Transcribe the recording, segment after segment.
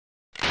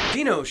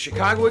Dino's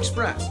Chicago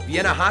Express,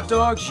 Vienna hot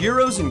dogs,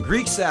 gyros, and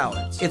Greek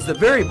salads. It's the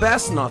very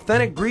best and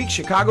authentic Greek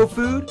Chicago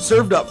food,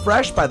 served up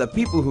fresh by the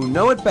people who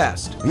know it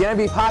best. Vienna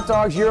beef hot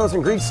dogs, gyros,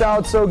 and Greek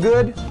salads so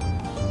good,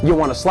 you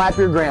want to slap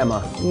your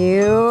grandma.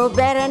 You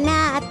better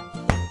not.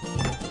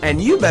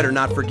 And you better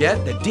not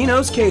forget that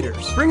Dino's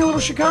caters. Bring a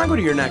little Chicago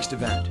to your next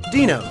event.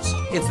 Dino's.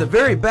 It's the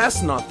very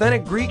best and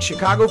authentic Greek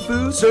Chicago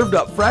food, served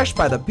up fresh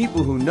by the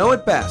people who know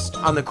it best.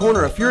 On the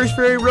corner of Fury's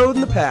Ferry Road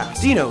in the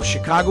Pass. Dino's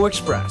Chicago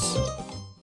Express.